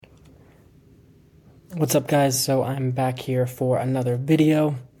What's up, guys? So I'm back here for another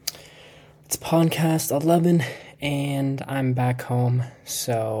video. It's podcast 11, and I'm back home.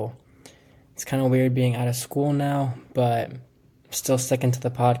 So it's kind of weird being out of school now, but I'm still sticking to the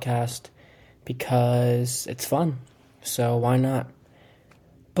podcast because it's fun. So why not?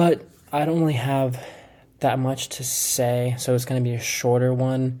 But I don't really have that much to say, so it's going to be a shorter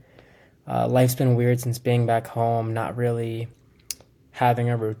one. Life's been weird since being back home, not really having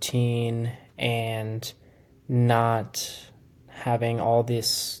a routine and not having all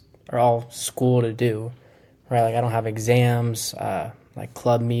school to do, right? Like I don't have exams, like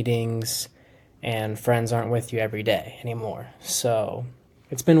club meetings, and friends aren't with you every day anymore. So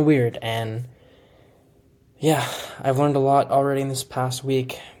it's been weird, and yeah, I've learned a lot already in this past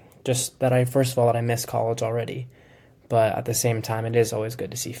week. Just that first of all, that I miss college already, but at the same time, it is always good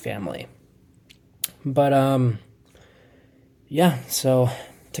to see family. But yeah, so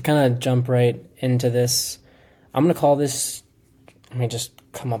to kind of jump right into this, I'm going to call this, let me just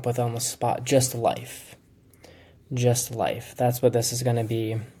come up with it on the spot, Just Life. Just Life. That's what this is going to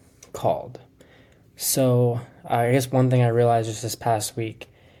be called. So I guess one thing I realized just this past week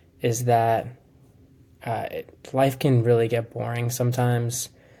is that life can really get boring sometimes,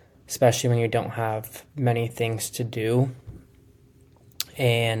 especially when you don't have many things to do.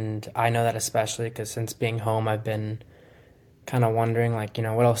 And I know that especially because since being home, I've been kind of wondering, like,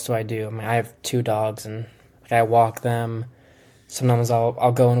 what else do I do? I mean, I have two dogs, and like, I walk them. Sometimes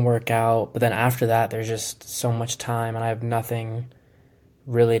I'll go and work out, but then after that, there's just so much time, and I have nothing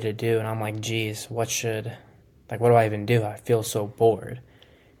really to do. And I'm like, geez, what do I even do? I feel so bored.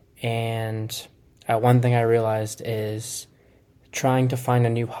 And one thing I realized is trying to find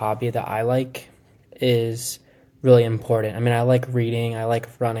a new hobby that I like is really important. I mean, I like reading, I like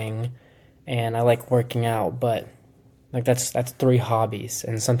running, and I like working out, but like that's three hobbies,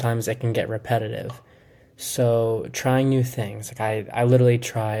 and sometimes it can get repetitive. So trying new things. Like I literally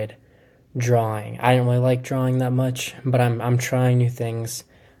tried drawing. I didn't really like drawing that much, but I'm trying new things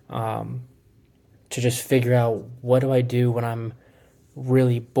to just figure out what do I do when I'm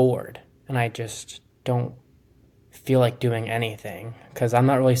really bored and I just don't feel like doing anything, because I'm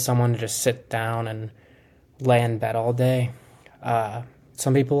not really someone to just sit down and lay in bed all day.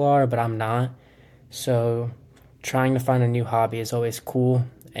 Some people are, but I'm not. So trying to find a new hobby is always cool,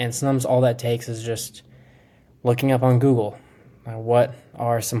 and sometimes all that takes is just looking up on Google, what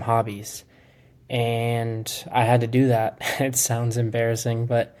are some hobbies? And I had to do that. It sounds embarrassing,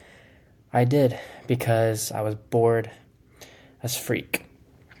 but I did because I was bored as freak.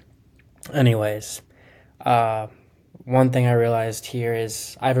 Anyways, one thing I realized here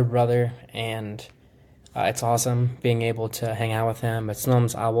is I have a brother, and it's awesome being able to hang out with him. But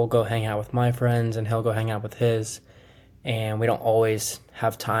sometimes I will go hang out with my friends, and he'll go hang out with his, and we don't always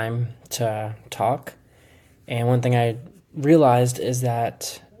have time to talk. And one thing I realized is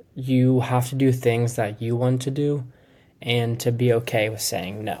that you have to do things that you want to do and to be okay with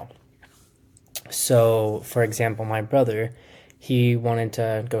saying no. So, for example, my brother, he wanted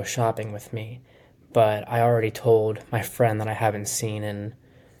to go shopping with me, but I already told my friend that I haven't seen in,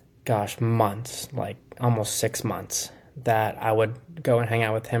 months, like almost 6 months, that I would go and hang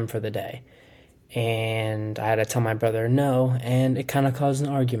out with him for the day. And I had to tell my brother no, and it kind of caused an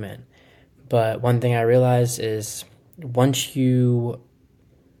argument. But one thing I realized is once you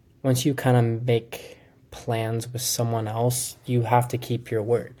kind of make plans with someone else, you have to keep your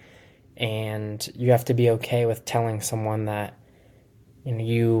word. And you have to be okay with telling someone that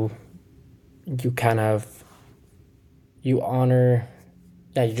you kind of you honor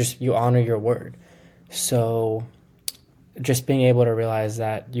you honor your word. So just being able to realize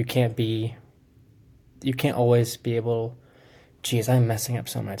that you can't always be able, geez, I'm messing up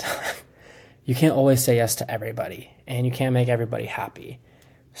so much. You can't always say yes to everybody, and you can't make everybody happy.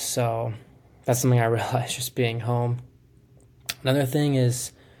 So that's something I realized just being home. Another thing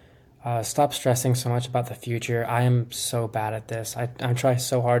is stop stressing so much about the future. I am so bad at this. I try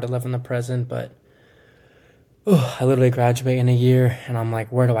so hard to live in the present, but I literally graduate in a year, and I'm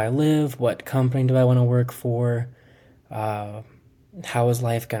like, where do I live? What company do I want to work for? How is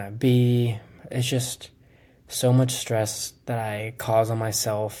life going to be? It's just so much stress that I cause on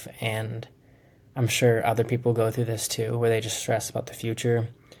myself, and I'm sure other people go through this too, where they just stress about the future.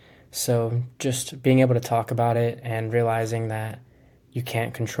 So just being able to talk about it and realizing that you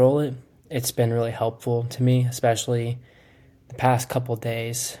can't control it, it's been really helpful to me, especially the past couple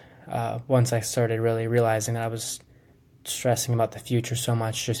days. Once I started really realizing that I was stressing about the future so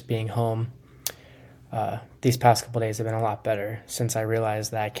much just being home, these past couple days have been a lot better since I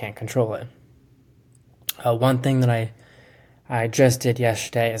realized that I can't control it. One thing that I I just did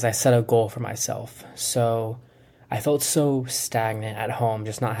yesterday is I set a goal for myself. So I felt so stagnant at home,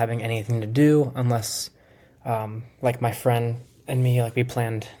 just not having anything to do unless, like my friend and me, like we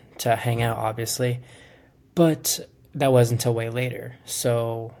planned to hang out, obviously. But that was until way later.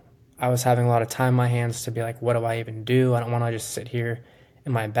 So I was having a lot of time in my hands to be like, what do I even do? I don't want to just sit here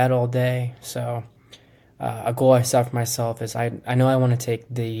in my bed all day. So a goal I set for myself is I know I want to take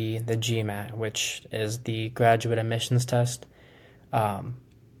the GMAT, which is the graduate admissions test.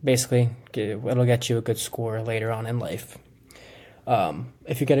 Basically, it'll get you a good score later on in life.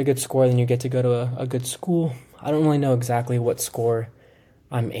 If you get a good score, then you get to go to a good school. I don't really know exactly what score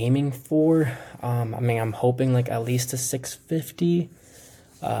I'm aiming for. I'm hoping like at least a 650.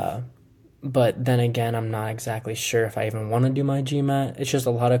 But then again, I'm not exactly sure if I even want to do my GMAT. It's just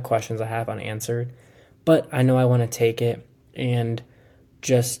a lot of questions I have unanswered. But I know I want to take it, and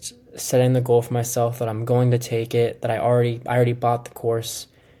just setting the goal for myself that I'm going to take it, that I already bought the course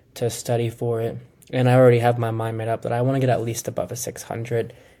to study for it, and I already have my mind made up that I want to get at least above a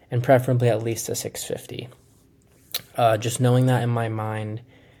 600 and preferably at least a 650. Just knowing that in my mind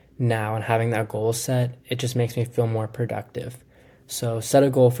now and having that goal set, it just makes me feel more productive. So set a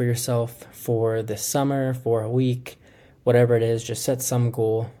goal for yourself for this summer, for a week, whatever it is, just set some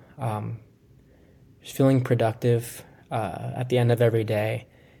goal. Just feeling productive at the end of every day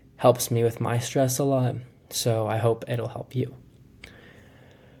helps me with my stress a lot, so I hope it'll help you.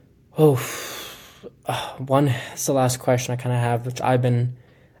 It's the last question I kind of have, which I've been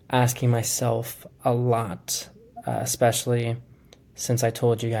asking myself a lot, especially since I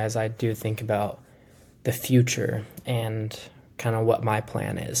told you guys I do think about the future and kind of what my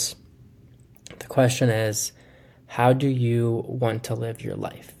plan is. The question is, how do you want to live your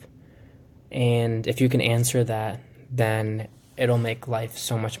life? And if you can answer that, then it'll make life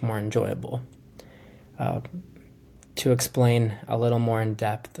so much more enjoyable. To explain a little more in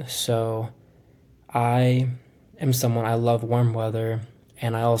depth, so I am someone, I love warm weather,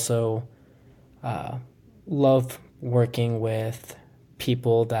 and I also love working with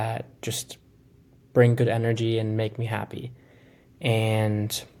people that just bring good energy and make me happy.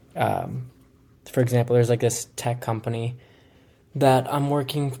 And for example, there's like this tech company that I'm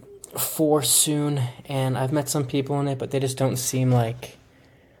working for soon, and I've met some people in it, but they just don't seem like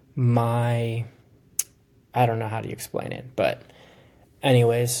I don't know how to explain it, but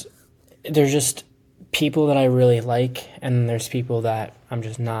anyways, there's just people that I really like, and there's people that I'm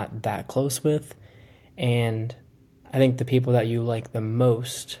just not that close with, and I think the people that you like the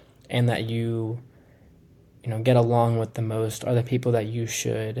most and that you get along with the most are the people that you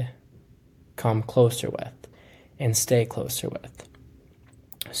should come closer with and stay closer with.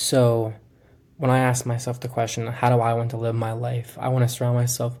 So when I ask myself the question, how do I want to live my life? I want to surround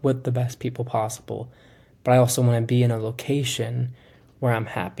myself with the best people possible, but I also want to be in a location where I'm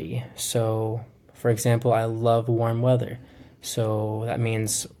happy. So, for example, I love warm weather. So that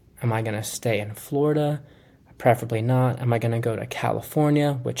means, am I going to stay in Florida? Preferably not. Am I going to go to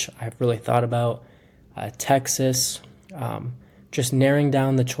California, which I've really thought about, Texas? Just narrowing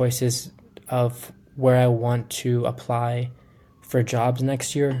down the choices of where I want to apply for jobs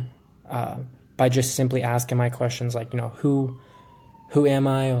next year, by just simply asking my questions like, who am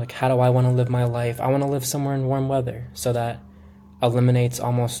I? Like, how do I want to live my life? I want to live somewhere in warm weather, so that eliminates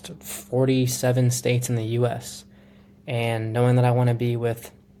almost 47 states in the U.S. And knowing that I want to be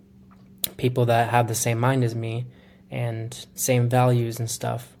with people that have the same mind as me and same values and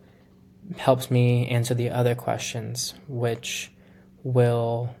stuff helps me answer the other questions, which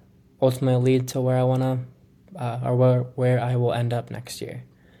will ultimately lead to where I want to or where I will end up next year.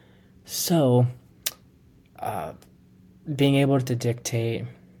 So, being able to dictate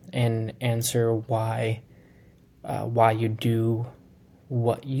and answer why you do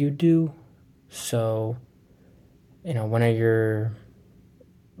what you do. So, when you're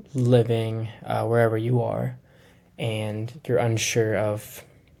living wherever you are, and you're unsure of,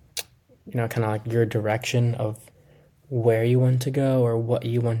 kind of like your direction of where you want to go or what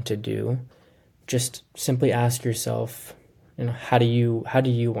you want to do, just simply ask yourself, how do you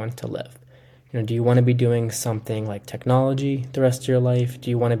want to live? Do you want to be doing something like technology the rest of your life? Do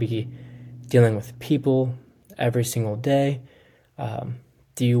you want to be dealing with people every single day?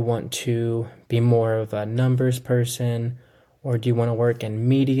 Do you want to be more of a numbers person, or do you want to work in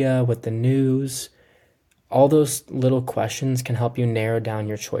media with the news? All those little questions can help you narrow down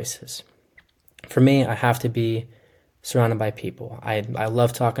your choices. For me, I have to be surrounded by people. I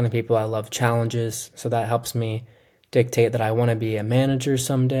love talking to people. I love challenges. So that helps me dictate that I want to be a manager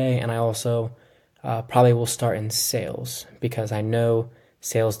someday. And I also probably will start in sales, because I know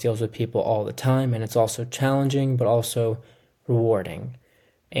sales deals with people all the time, and it's also challenging, but also rewarding.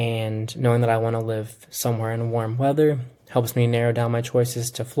 And knowing that I want to live somewhere in warm weather helps me narrow down my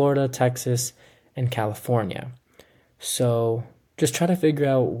choices to Florida, Texas, and California. So just try to figure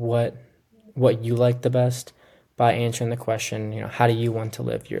out what you like the best by answering the question, how do you want to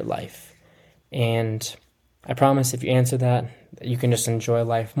live your life? And I promise if you answer that, you can just enjoy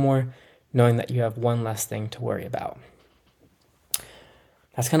life more, knowing that you have one less thing to worry about.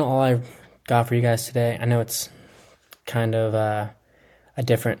 That's kind of all I got for you guys today. I know it's kind of a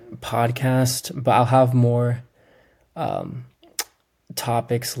different podcast, but I'll have more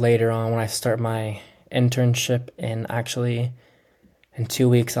topics later on when I start my internship. And actually, in 2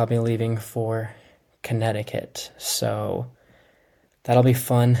 weeks, I'll be leaving for Connecticut. So that'll be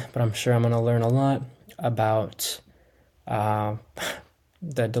fun, but I'm sure I'm going to learn a lot about the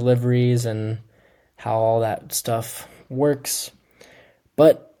deliveries and how all that stuff works.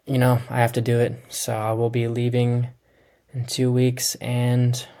 But, I have to do it. So I will be leaving in 2 weeks,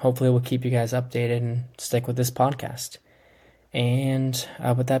 and hopefully we'll keep you guys updated and stick with this podcast. And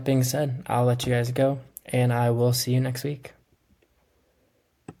with that being said, I'll let you guys go, and I will see you next week.